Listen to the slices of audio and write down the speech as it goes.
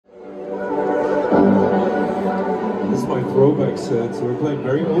Throwback set, so we're playing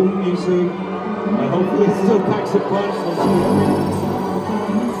very old music, and hopefully it still packs a punch on 2 or 3.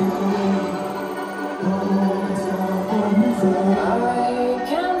 I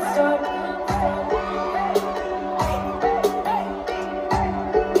can't stop.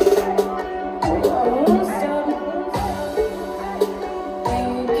 I won't stop. I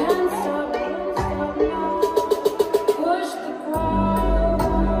can't stop. Push the crowd.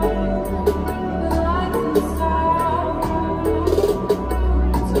 The lights and sound.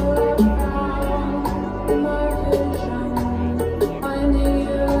 So proud. My vision. Finding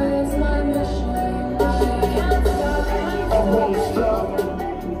you is my mission. I can't stop. I won't stop.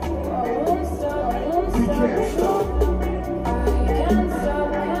 I won't stop. We can't stop. I can't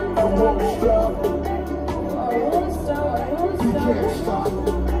stop. I won't stop. I won't stop. We can't stop.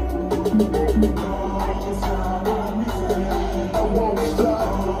 I won't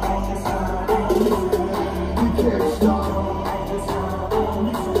stop. We can't stop.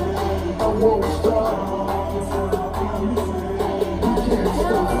 I won't stop. We can't stop. I won't stop. We can't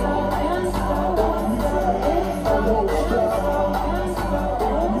stop. I won't stop.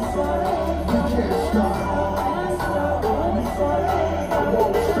 We can't stop. I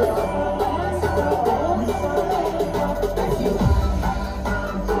won't stop.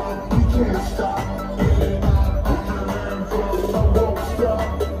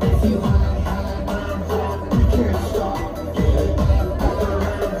 We can't stop.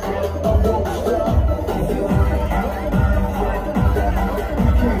 I won't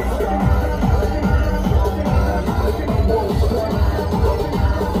stop.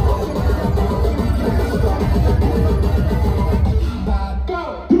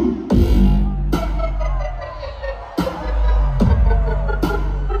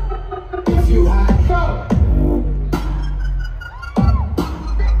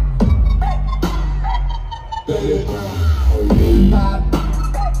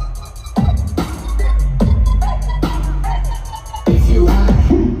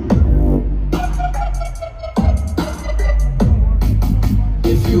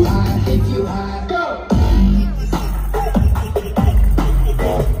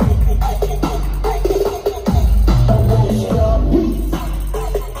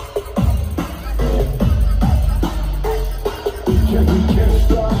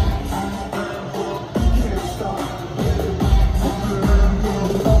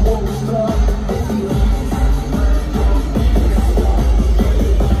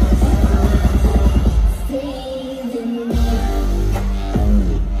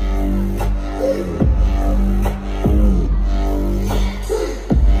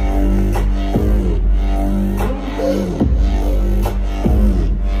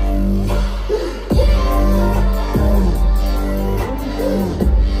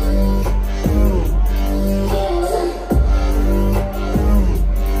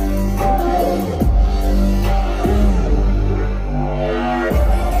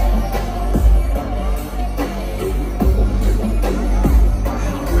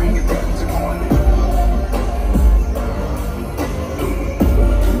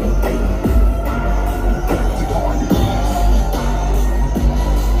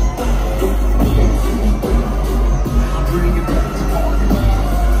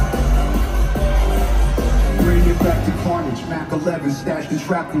 Mac 11 stashed in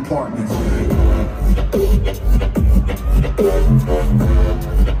trap compartments.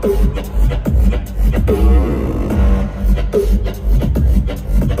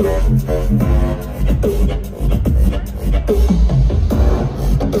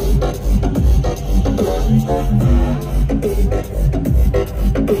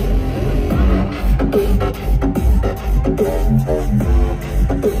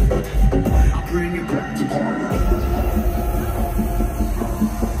 Bring it back to party.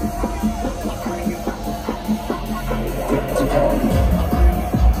 Bring it back to party.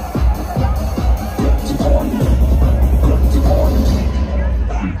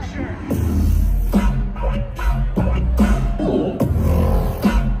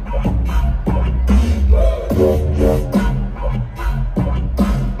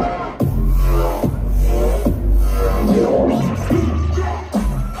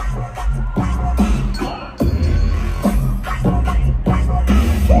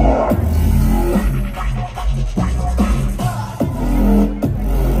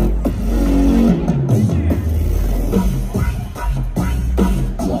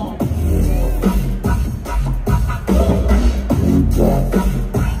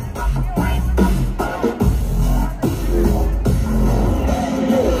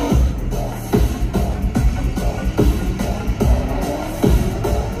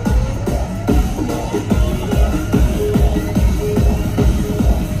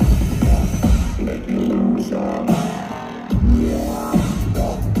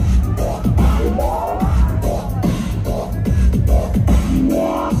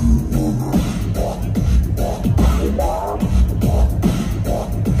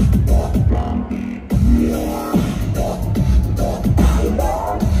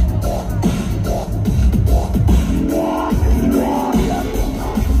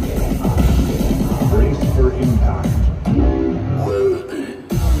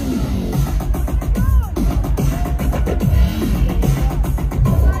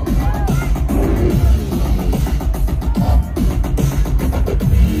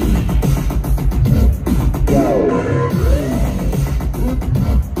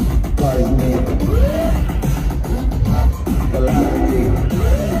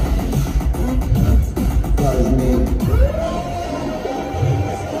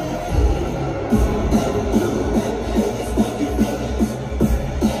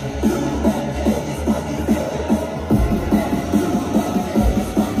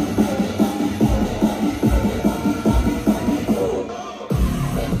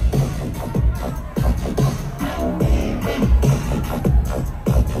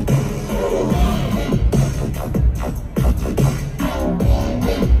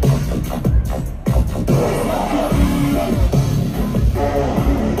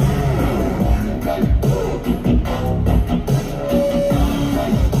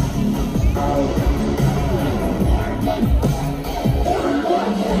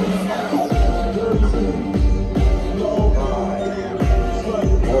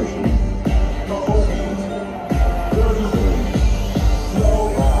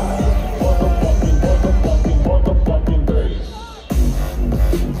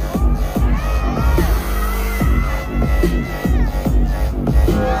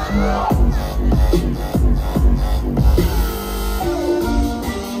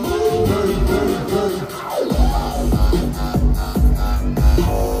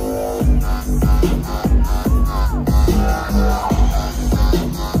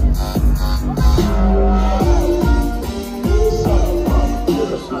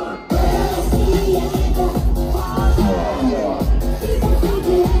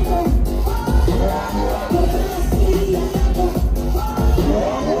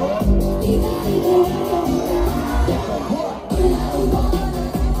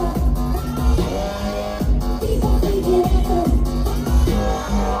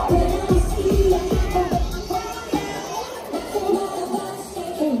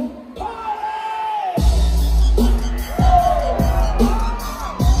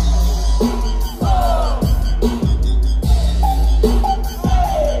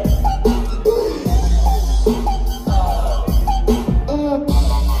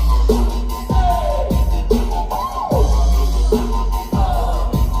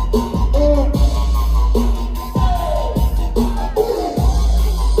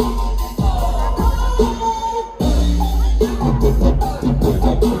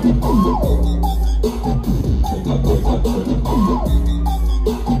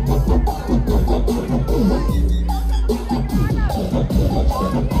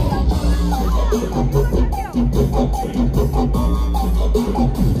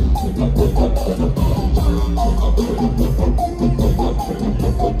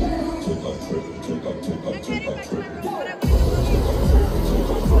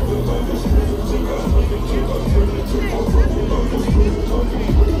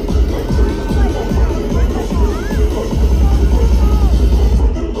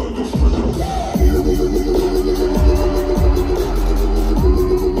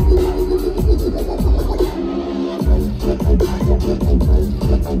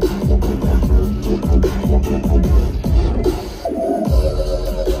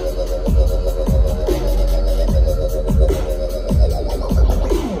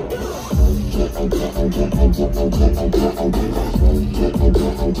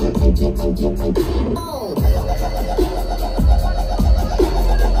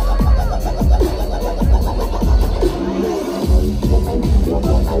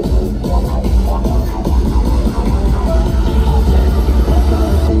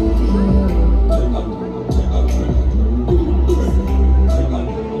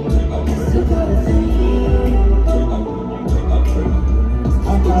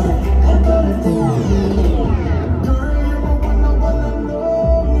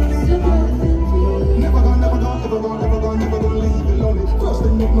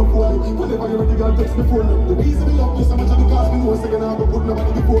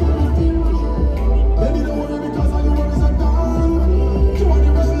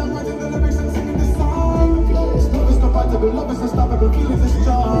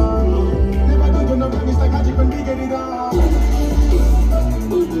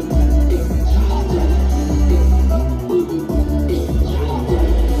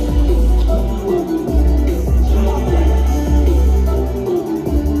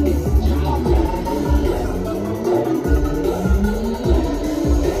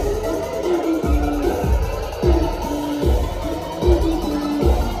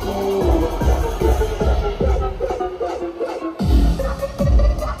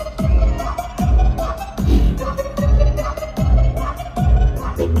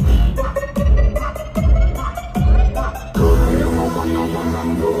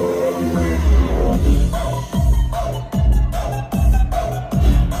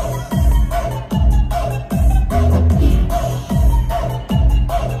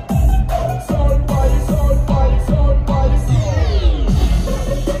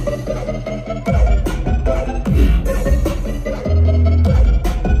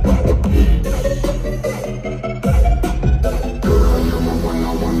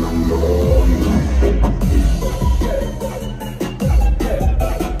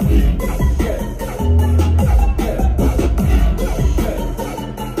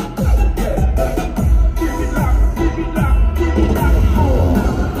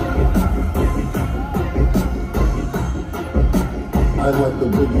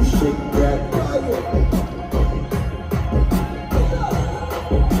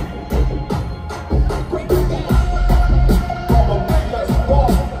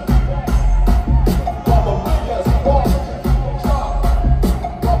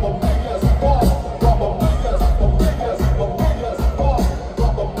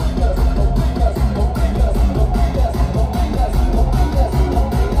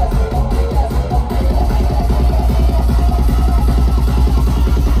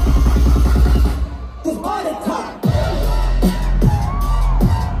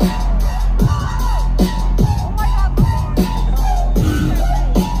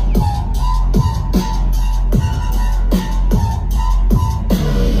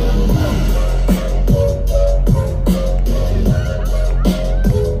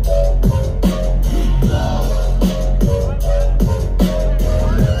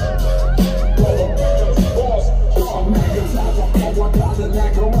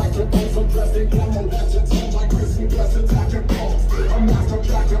 like a rocket pose. I'm dressed in camo, that's your tone like crispy, plus attacking balls. I'm master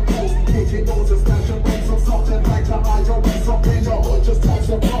tracking balls, kicking those and snatching rings. I'm something like the IRS up in the hood, just touch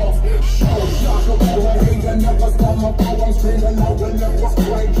the balls. Show, shock, a better hater, never stop my power. I'm screaming out when it was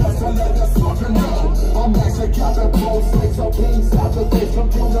great, just to let the sucker know. I'm actually catching clothes, snakes up inside the base,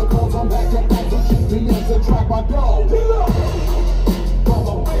 computer codes. I'm back up on the GPS to track my dough.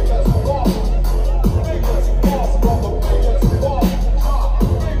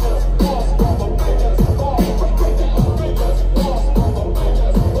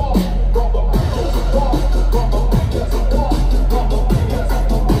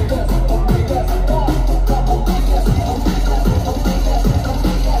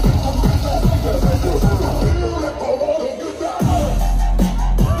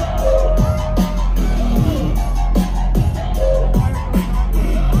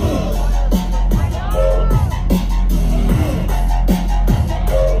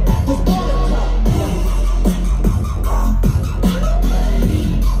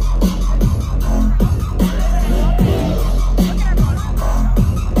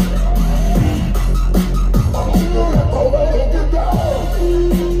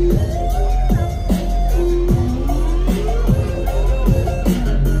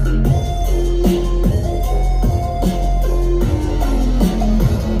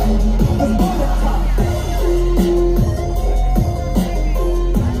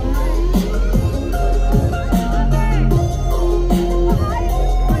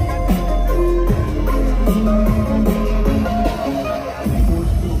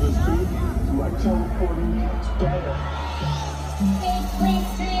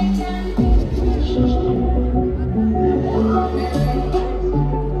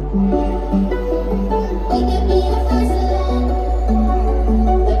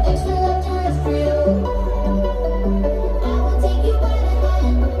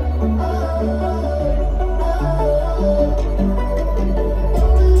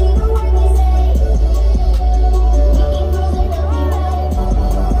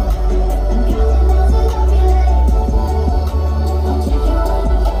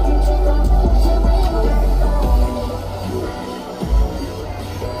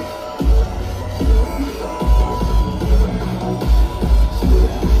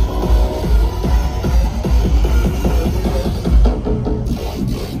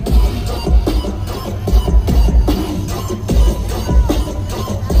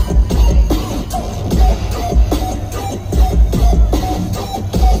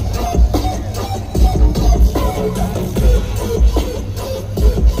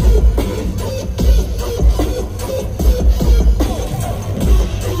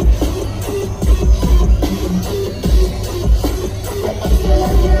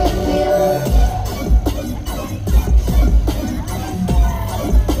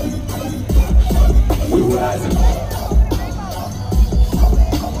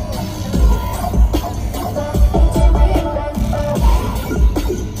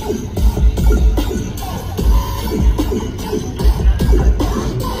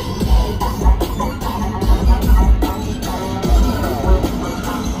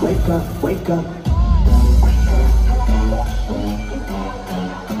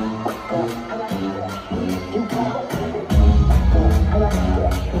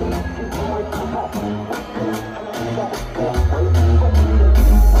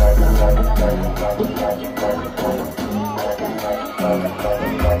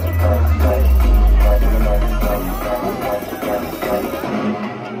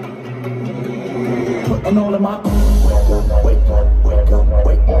 Putting all of my wake up, wake up, wake up,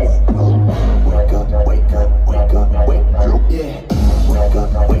 wake up, wake up, wake up, wake up, yeah. Wake up,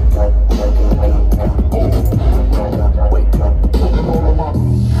 wake up, wake up, wake up, putting all of my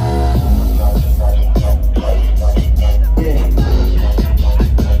yeah.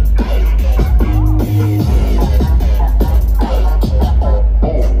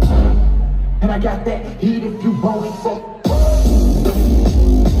 And I got that heat if you want it, so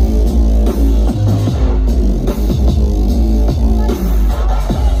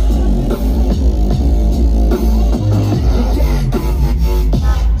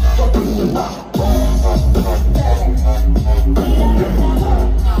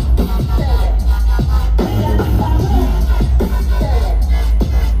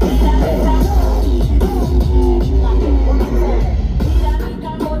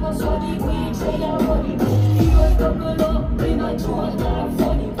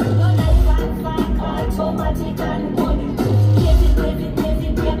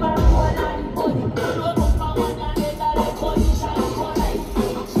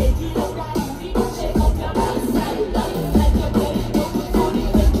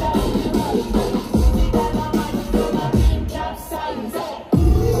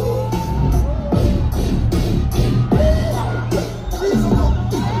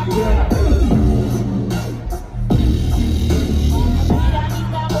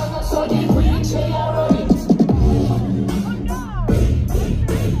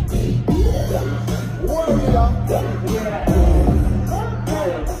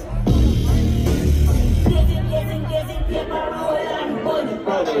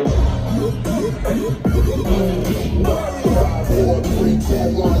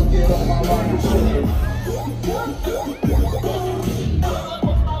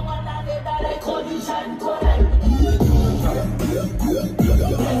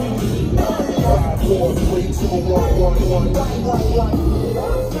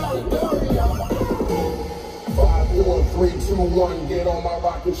Get on my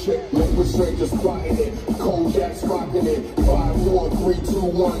rocket ship, liquid strangers flying it, Kojak's rocking it. 5, 4, 3, 2,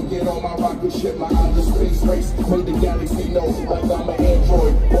 1, get on my rocket ship. My outer space race made the galaxy know like I'm an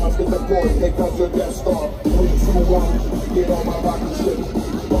android. Once get deployed, here comes your Death Star. 3, 2, 1, get on my rocket ship.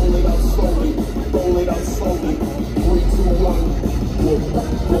 Roll it up slowly, roll it up slowly. 3, 2, 1,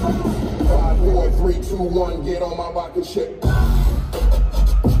 5, 4, 3, 2, 1, get on my rocket ship.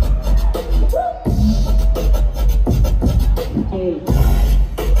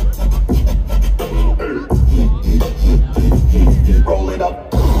 Roll it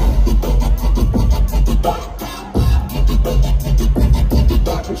up.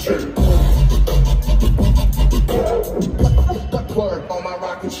 Rocket ship. Word on my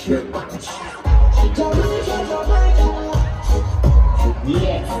rocket ship.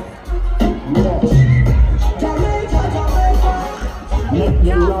 Yeah. Make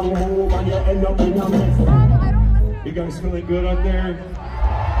the wrong move and you end up in a mess. You guys feeling good out there?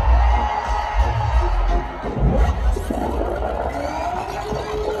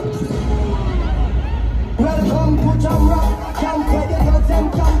 Welcome to Jam Rock, Jam Predators and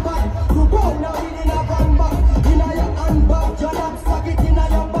Jam Back. You go now in a van back, in your handbag, your knapsack it in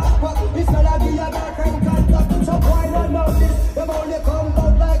your backpack. It's gonna be your girlfriend contact. So why not know this? Them only come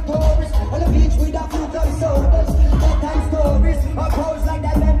out like tourists on the beach with a few club sodas. Bedtime stories, a pose like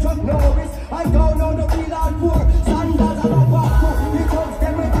that man Chuck Norris. I don't know the real and poor, sandals and a back. He comes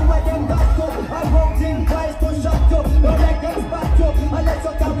them with where them got to. I wrote in Christ to shut you, no let them back you. And let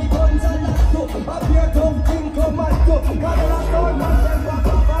you carry guns and lock you. Up here don't think come at you. Cause I don't want them back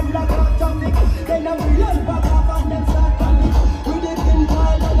up and lock up traffic. Then I'm real back up and them start coming. We live in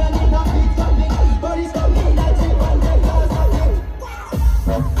Thailand and in a big traffic. But it's coming like 300 cars a day.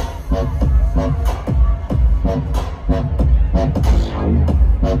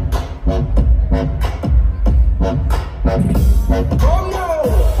 Come now!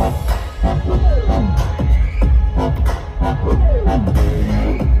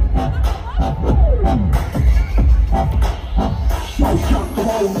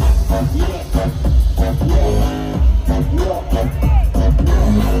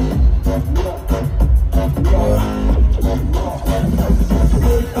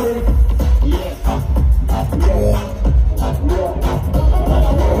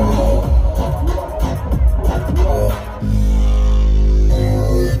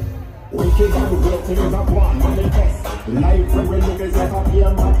 Life when we look as if I be a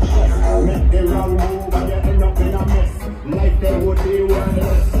match. Make the wrong move and you end up in a mess. Life there would be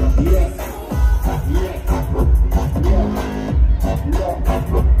worthless. Yes. Yes.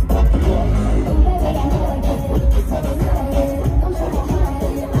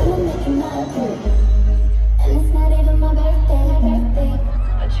 And it's not even my birthday.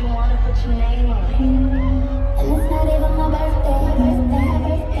 But you wanna put your name on it. And it's not even my birthday.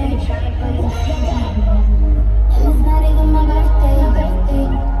 And you tryna put it down. And it's not even my birthday.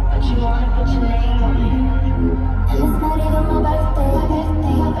 But you wanna put your name on it. And it's not even my birthday.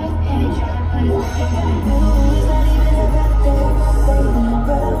 And you tryna put it down. It's not even a birthday.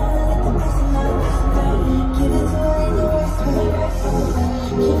 But I wanna let the person know. Give it to her in the worst way.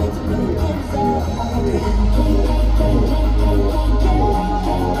 Give it to me inside.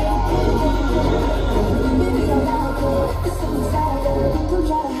 Baby,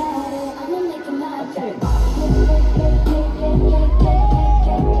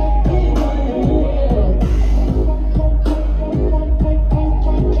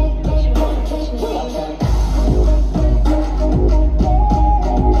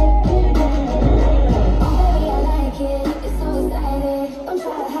 I like it. It's so excited. Don't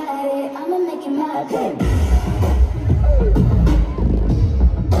try to hide it. I'ma make it my day.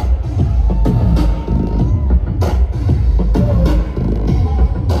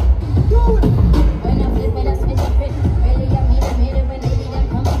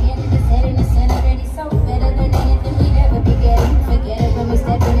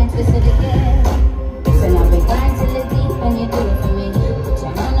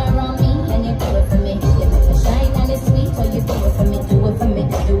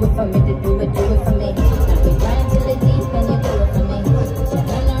 Do it for me.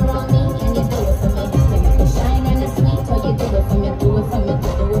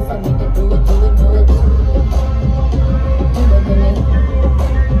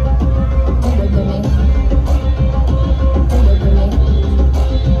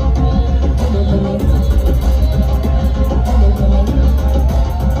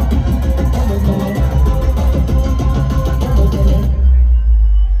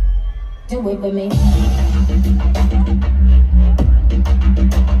 Do it with me. If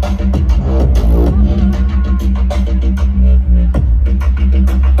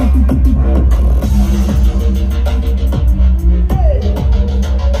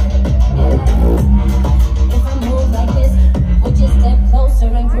I move like this, would you step closer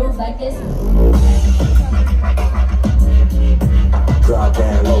and groove like this? Drop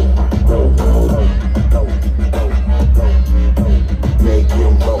down low, low, low, low, low, low, low. Make you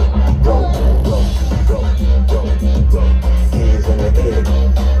roll, roll, roll, roll, roll, roll. Hands in the air,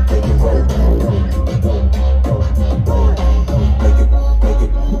 make it roll, roll, roll, roll, roll. Make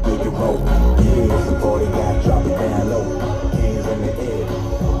it roll. Here's the party guy, drop it down low. Hands in the air,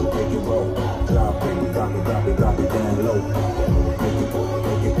 make it roll. Drop it, drop it, drop it, drop it down low. Make it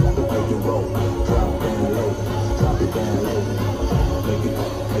roll. Drop down low, drop it down low. Make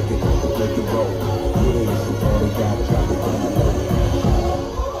it roll. Here's the party guy, drop it down low.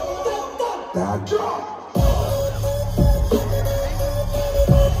 Now drop.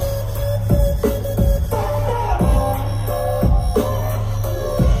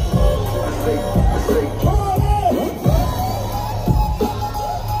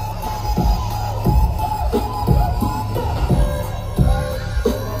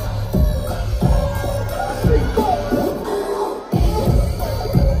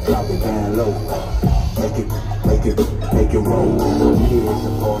 Make it roll. Here's the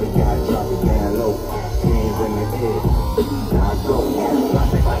party guy, drop it down low. Hands in the air. Now go.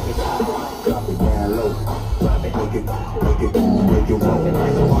 Drop it like it's hot. Drop it down low. Drop it. Make it roll.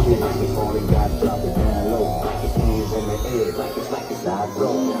 Here's the party guy, drop it down low. Hands in the air. Now go.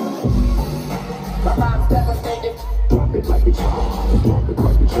 My rhyme's devastated. Drop it like it's hot. Drop it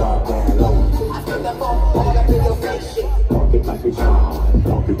like it's hot. Down low. I feel the phone all up in your face. Drop it like it's hot.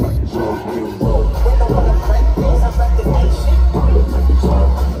 Drop it like it's hot. You roll. When I'm on the crank.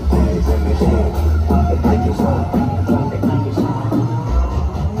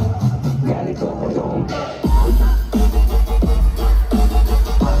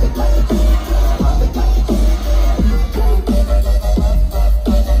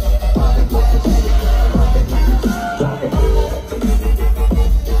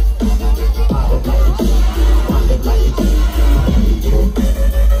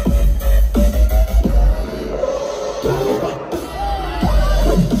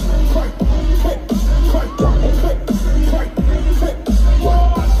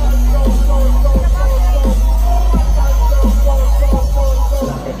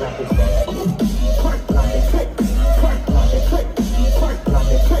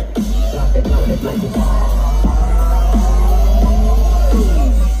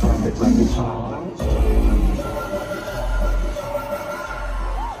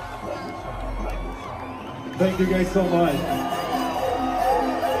 Thank you guys so much.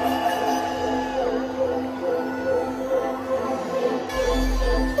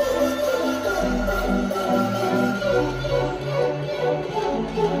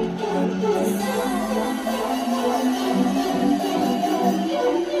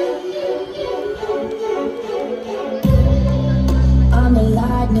 I'm the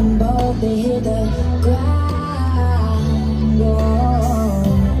lightning bolt that hit the ground.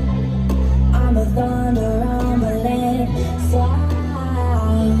 I'm the thunder on the land.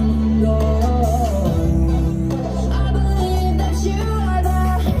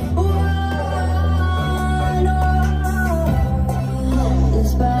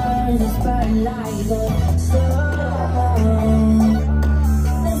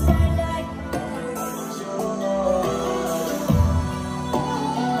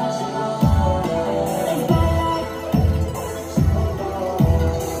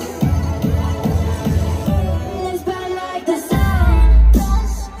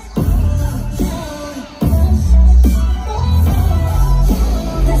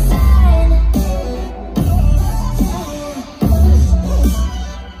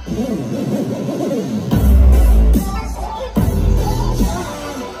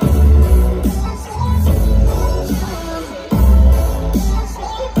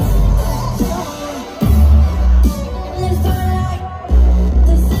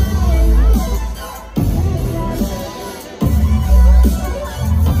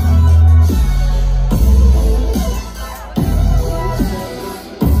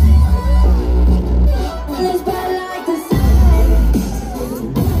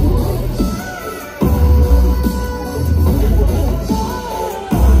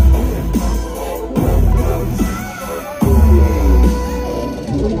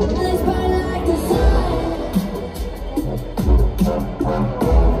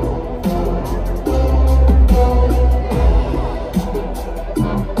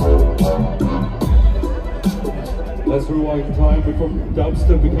 Let's rewind time before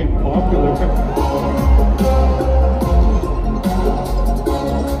dubstep became popular.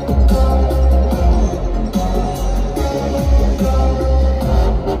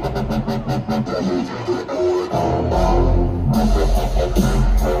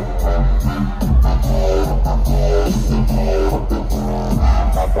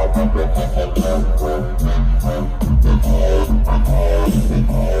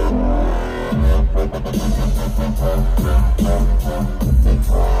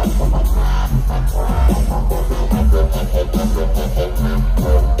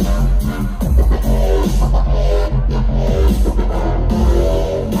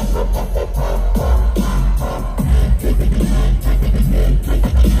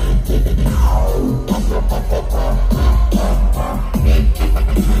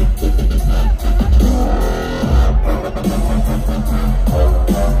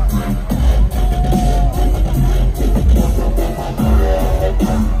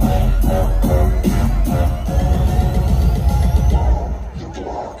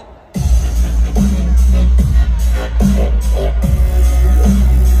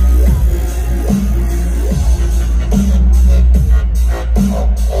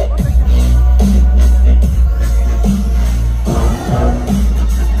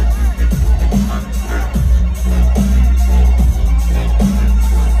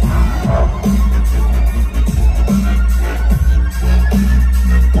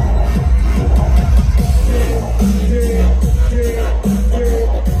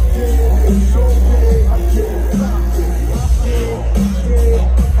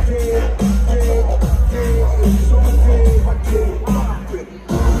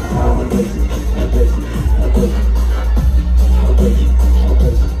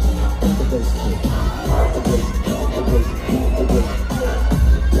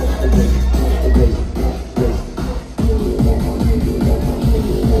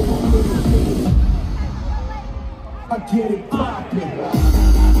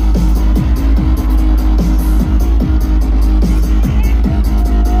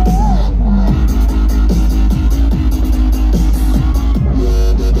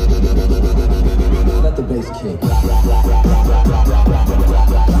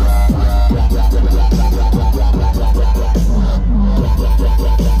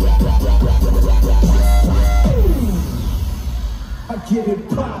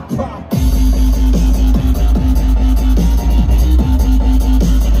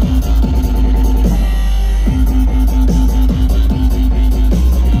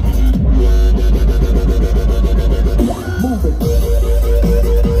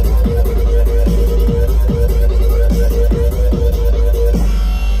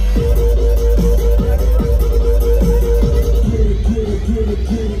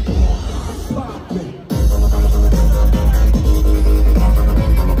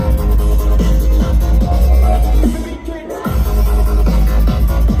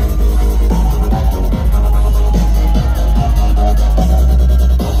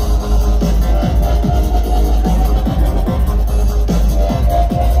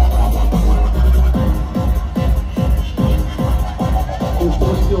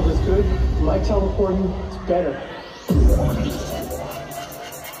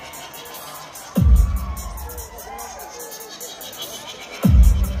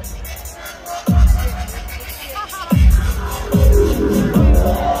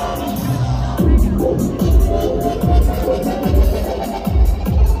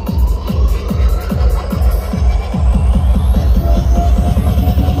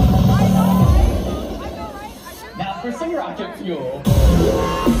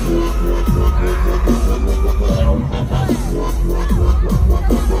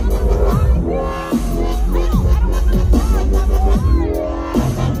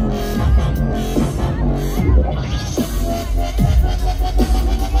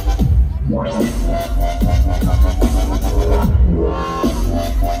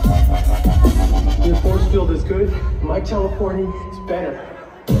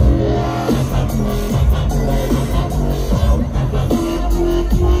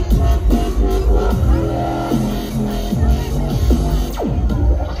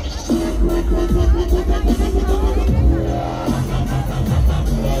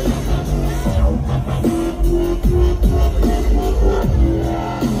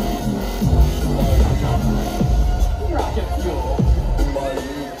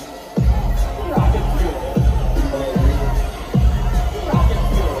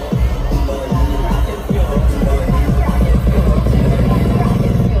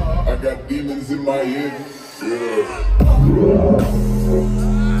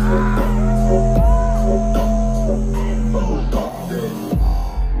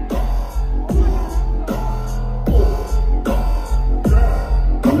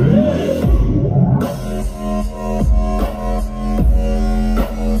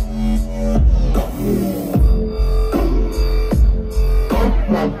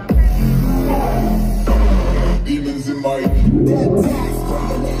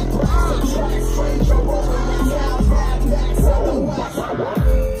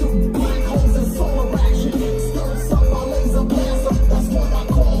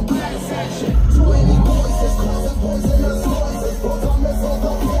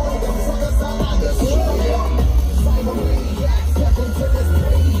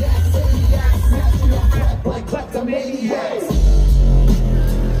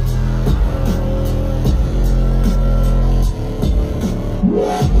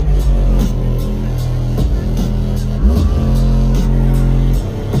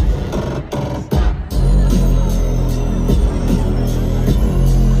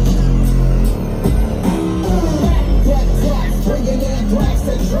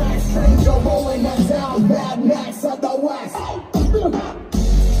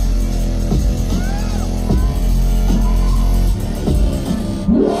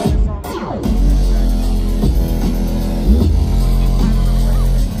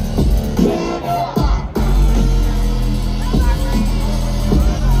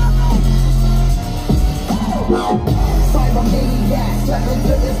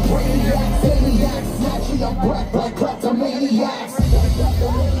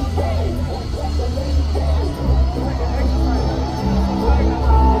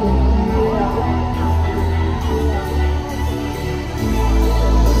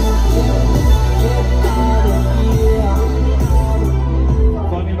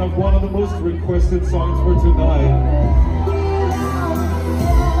 Funny enough, one of the most requested songs for tonight.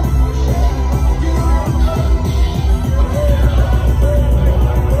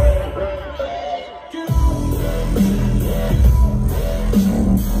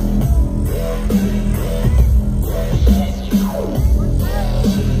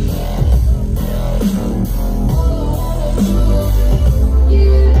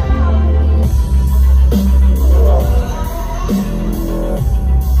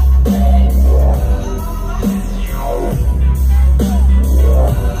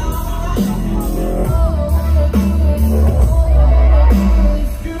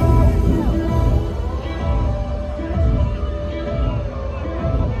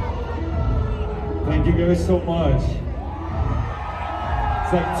 So much.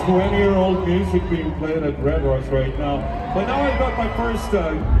 It's like 20-year-old music being played at Red Rocks right now. But now I've got my first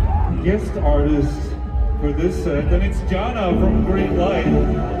guest artist for this set, and it's Jana from Green Light.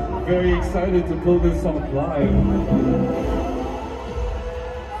 Very excited to pull this song live.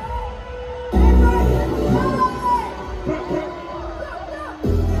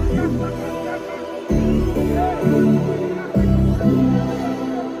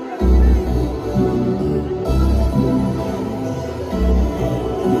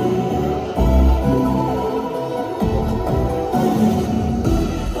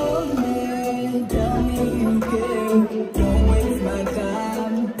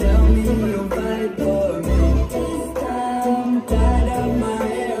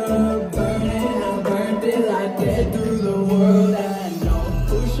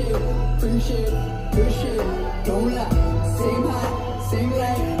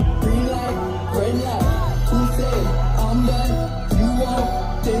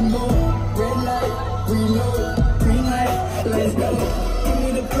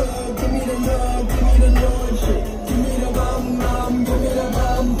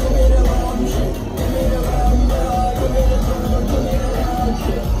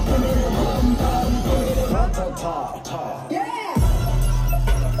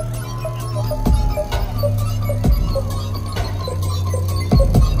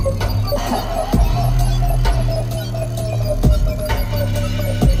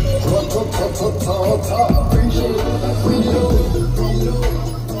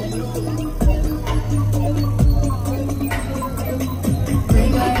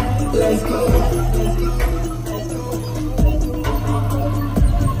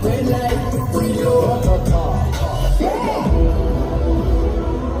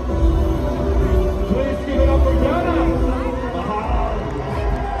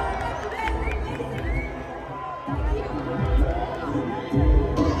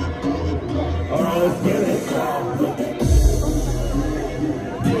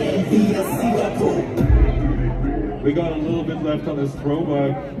 We got a little bit left on this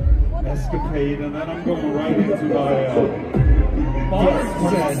Throwback escapade, and then I'm going right into my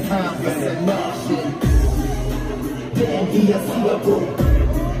Morrison. Then the unseeable,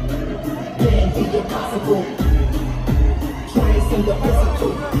 then the impossible, transcend the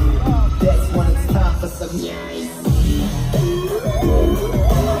physical. That's when it's time for some noise.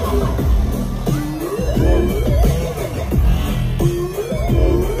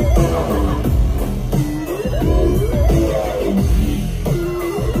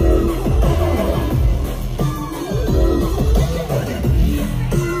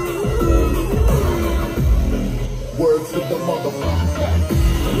 Words with the motherfucker.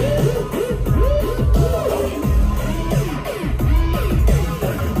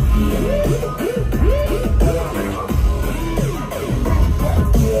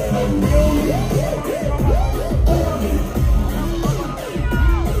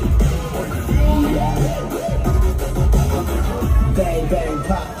 Bang, bang,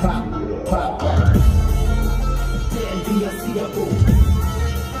 pop, pop, pop. Then the unseeable,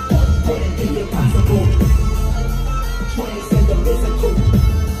 then the impossible, transcend the physical.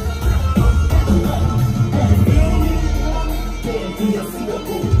 Then the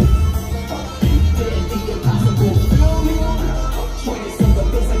unseeable, then the impossible, transcend the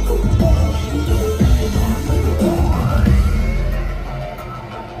physical.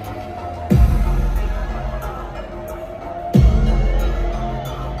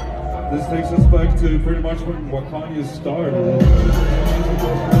 This takes us back to pretty much when Wakaan started.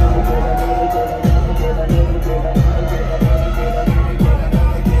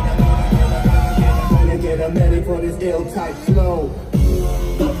 I'm ready for this ill type flow.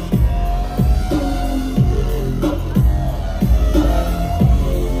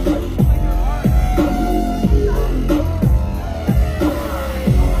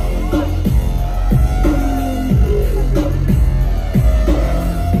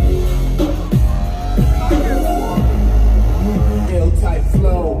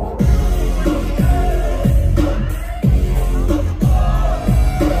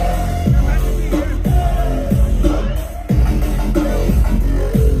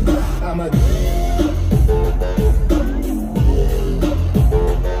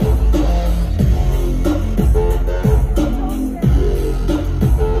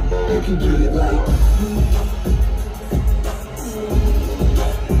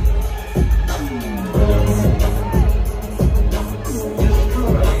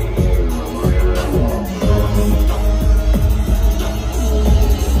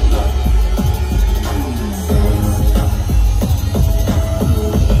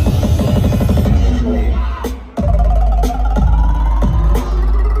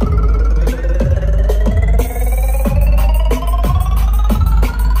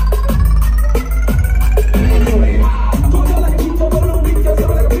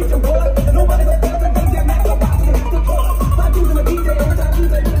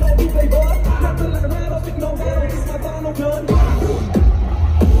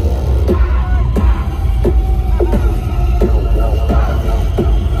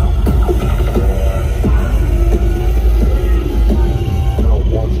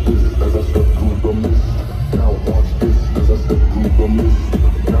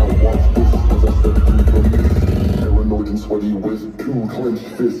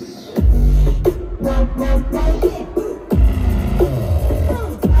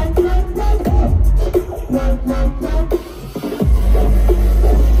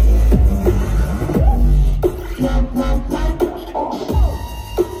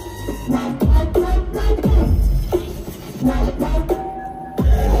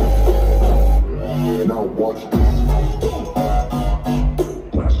 watch this.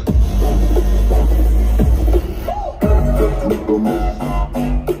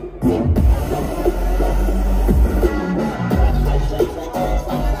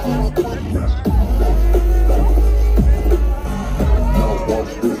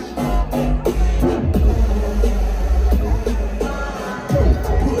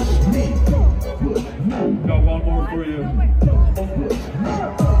 Got one more for you.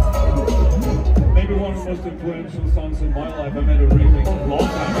 Maybe one of the most influential songs in my life. I made a remix a long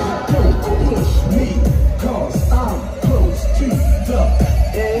time ago. Don't push me, cause I'm close to the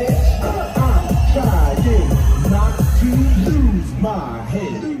edge. I'm trying not to lose my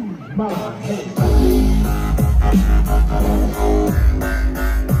head. My head.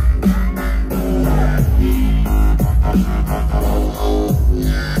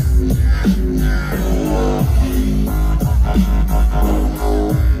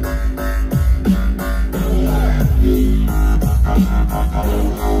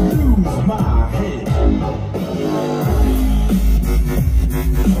 Lose my head.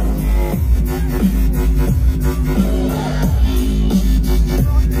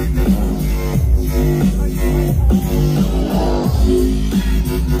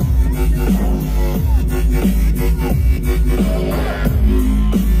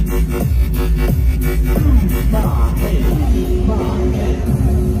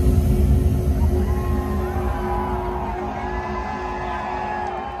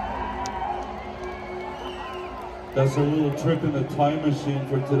 That's a little trip in the time machine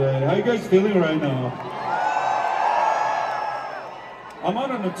for today. How you guys feeling right now? I'm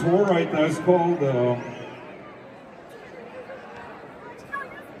out on a tour right now. It's called the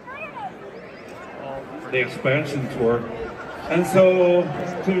Expansion Tour. And so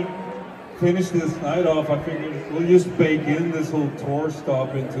to finish this night off, I figured we'll just bake in this whole tour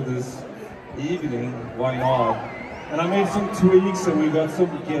stop into this evening. Why not? And I made some tweaks and we got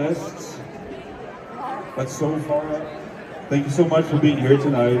some guests. But so far, thank you so much for being here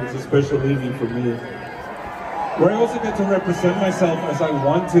tonight. It's a special evening for me. Where I also get to represent myself as I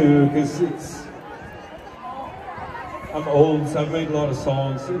want to, because I'm old, so I've made a lot of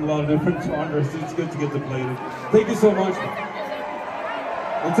songs in a lot of different genres. It's good to get to play it. Thank you so much.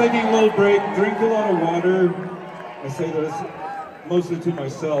 I'm taking a little break, drink a lot of water. I say this mostly to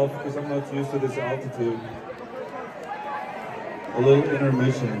myself, because I'm not used to this altitude. A little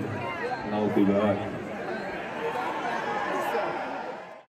intermission, and I'll be back.